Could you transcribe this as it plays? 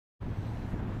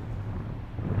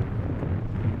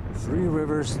Three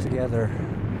rivers together.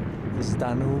 This is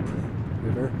Danube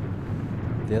River.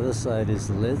 The other side is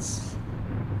Litz.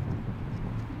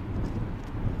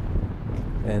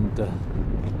 And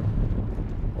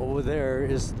over there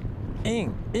is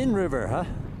In River, huh?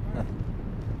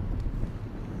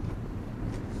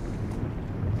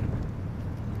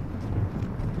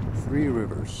 Three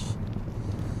rivers.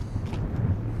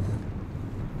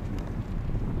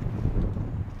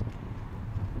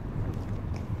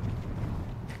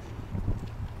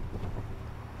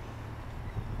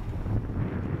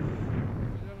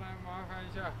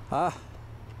 Ah.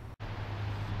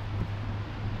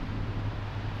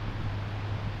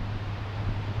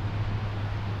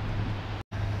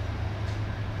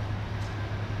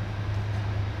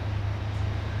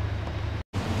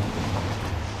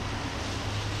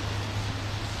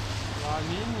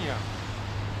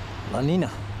 La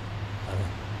Nina.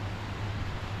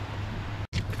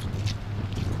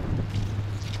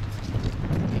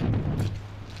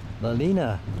 La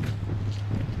Nina.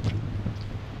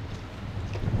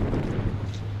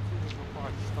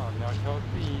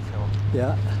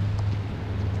 Yeah.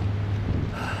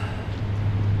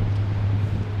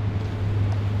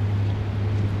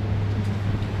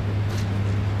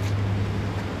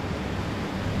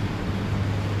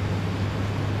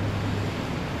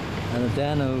 And the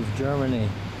Danube, Germany.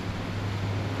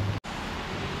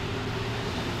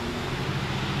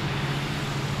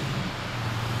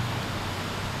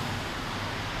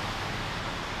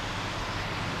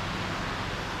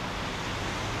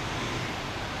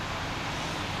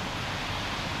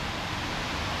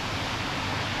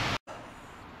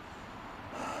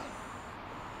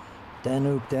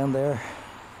 Danube down there.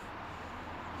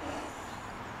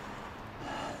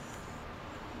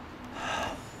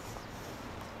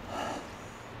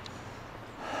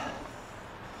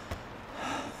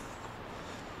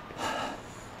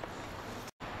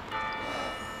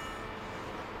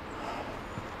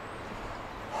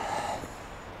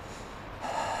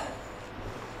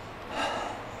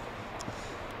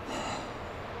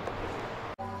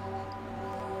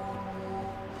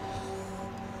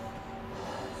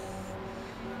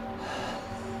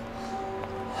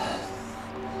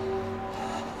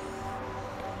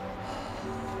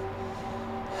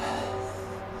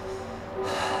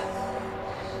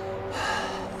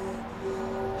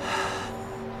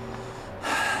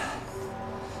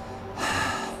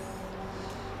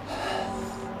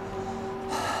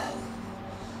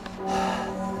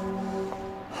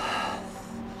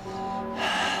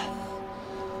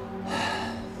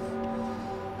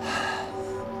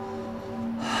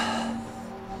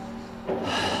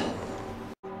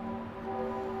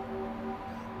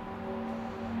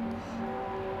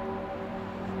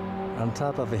 On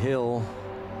top of a hill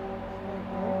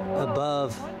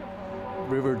above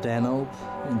River Danube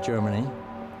in Germany.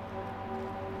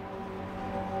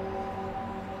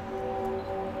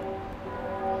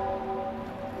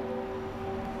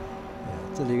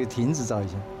 Yeah, 这里有个亭子，照一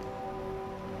下。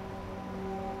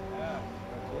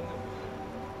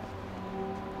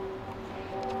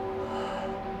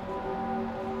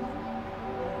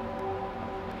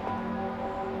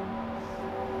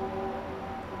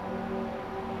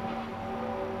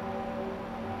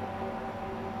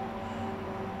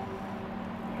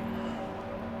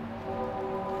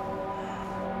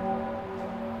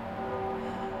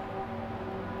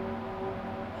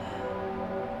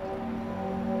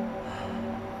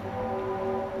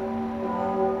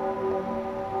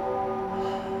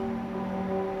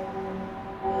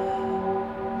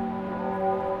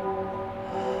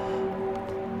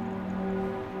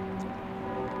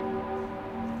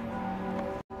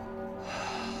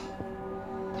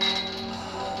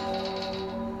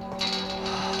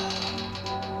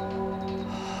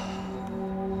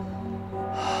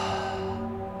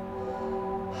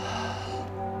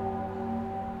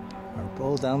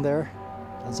Boat down there,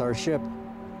 that's our ship.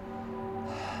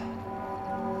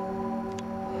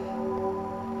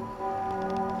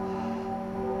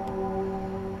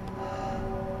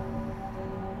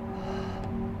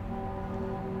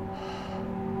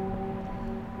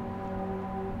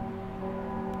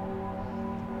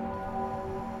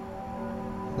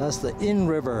 That's the In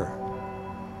River.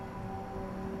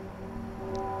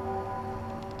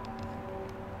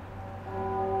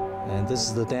 And this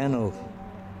is the Danube.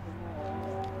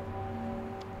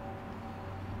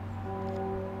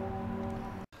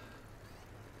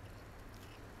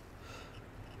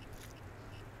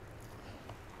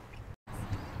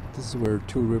 This is where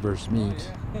two rivers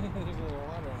meet.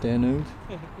 Danube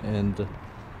and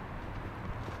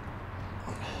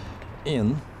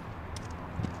In.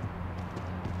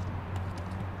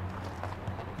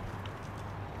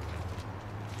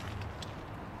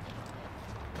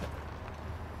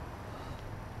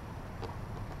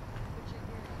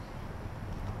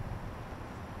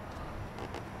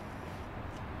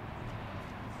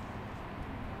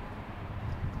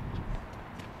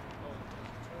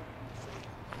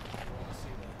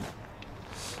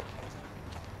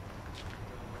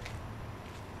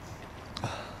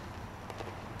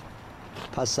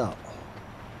 Passau.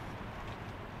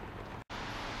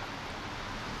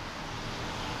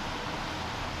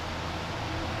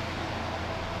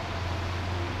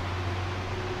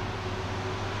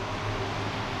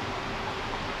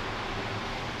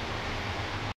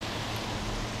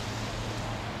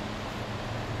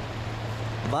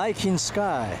 Viking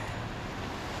Sky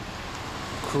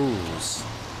Cruise.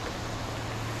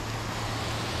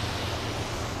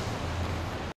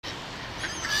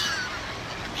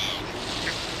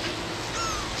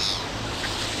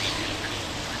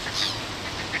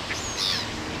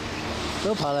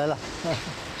都跑来了。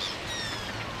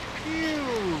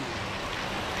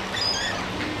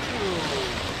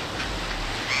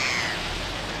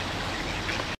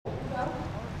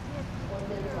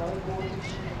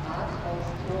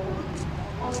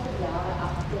aus dem Jahre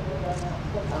 1888.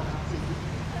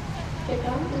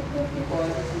 Bekannt ist das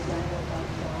Gebäude zu seiner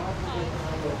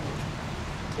Fassade.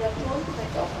 Der Turm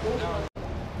trägt auch große.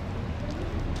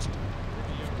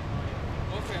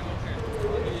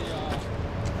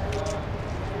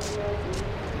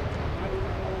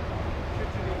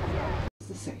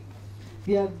 The same.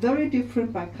 We are very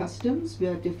different by customs, we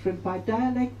are different by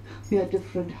dialect, we are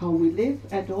different how we live,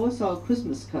 and also our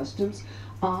Christmas customs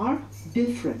are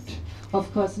different.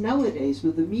 Of course, nowadays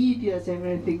with the medias and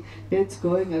everything, it's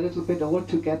going a little bit all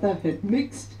together and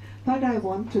mixed, but I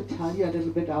want to tell you a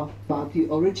little bit about the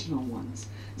original ones.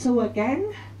 So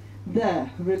again, the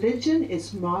religion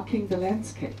is marking the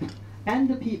landscape and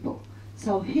the people.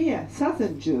 So here,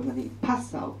 southern Germany,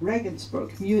 Passau,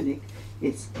 Regensburg, Munich,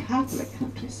 it's Catholic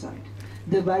countryside.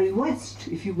 The very west,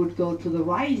 if you would go to the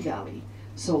Rhine Valley,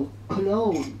 so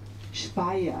Cologne,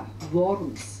 Speyer,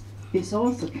 Worms, is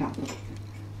also Catholic.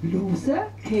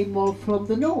 Luther came more from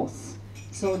the north.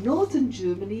 So northern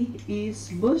Germany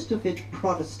is most of it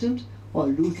Protestant or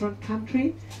Lutheran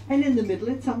country, and in the middle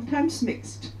it's sometimes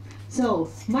mixed.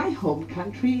 So my home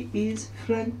country is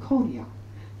Franconia.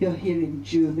 You're here in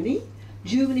Germany.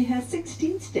 Germany has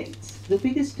 16 states. The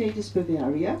biggest state is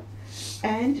Bavaria,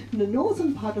 and the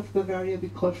northern part of Bavaria we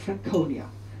call Franconia.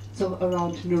 So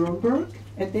around Nuremberg,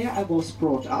 and there I was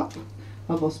brought up.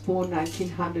 I was born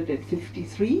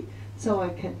 1953, so I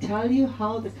can tell you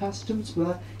how the customs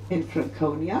were in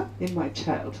Franconia in my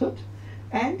childhood.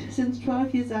 And since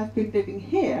 12 years I've been living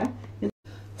here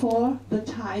for the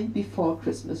time before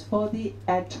Christmas, for the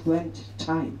Advent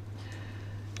time.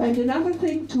 And another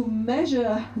thing to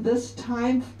measure this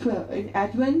time in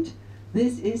Advent,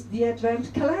 this is the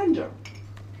Advent calendar.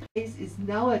 This is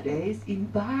nowadays in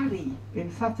Bari, in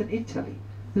southern Italy.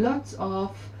 Lots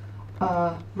of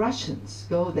Russians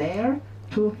go there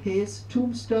to his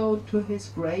tombstone, to his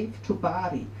grave, to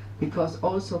Bari, because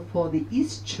also for the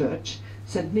East Church,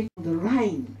 St. Nicholas on the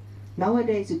Rhine.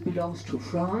 Nowadays it belongs to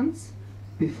France.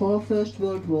 Before First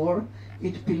World War,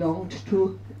 it belonged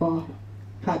to,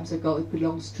 times ago, it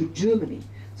belongs to Germany.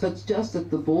 So it's just at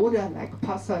the border, like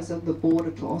Passau is at the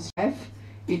border to Austria.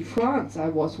 In France, I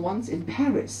was once in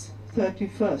Paris,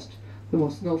 31st. There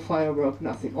was no firework,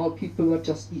 nothing. All people were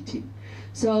just eating.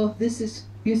 So this is,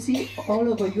 you see, all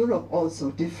over Europe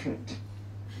also different.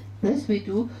 This we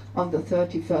do on the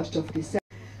 31st of December.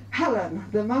 Helen,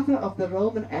 the mother of the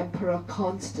Roman Emperor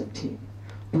Constantine,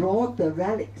 brought the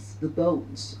relics, the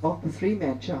bones of the three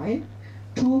Magi,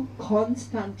 to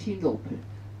Constantinople.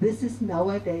 This is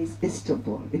nowadays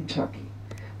Istanbul in Turkey.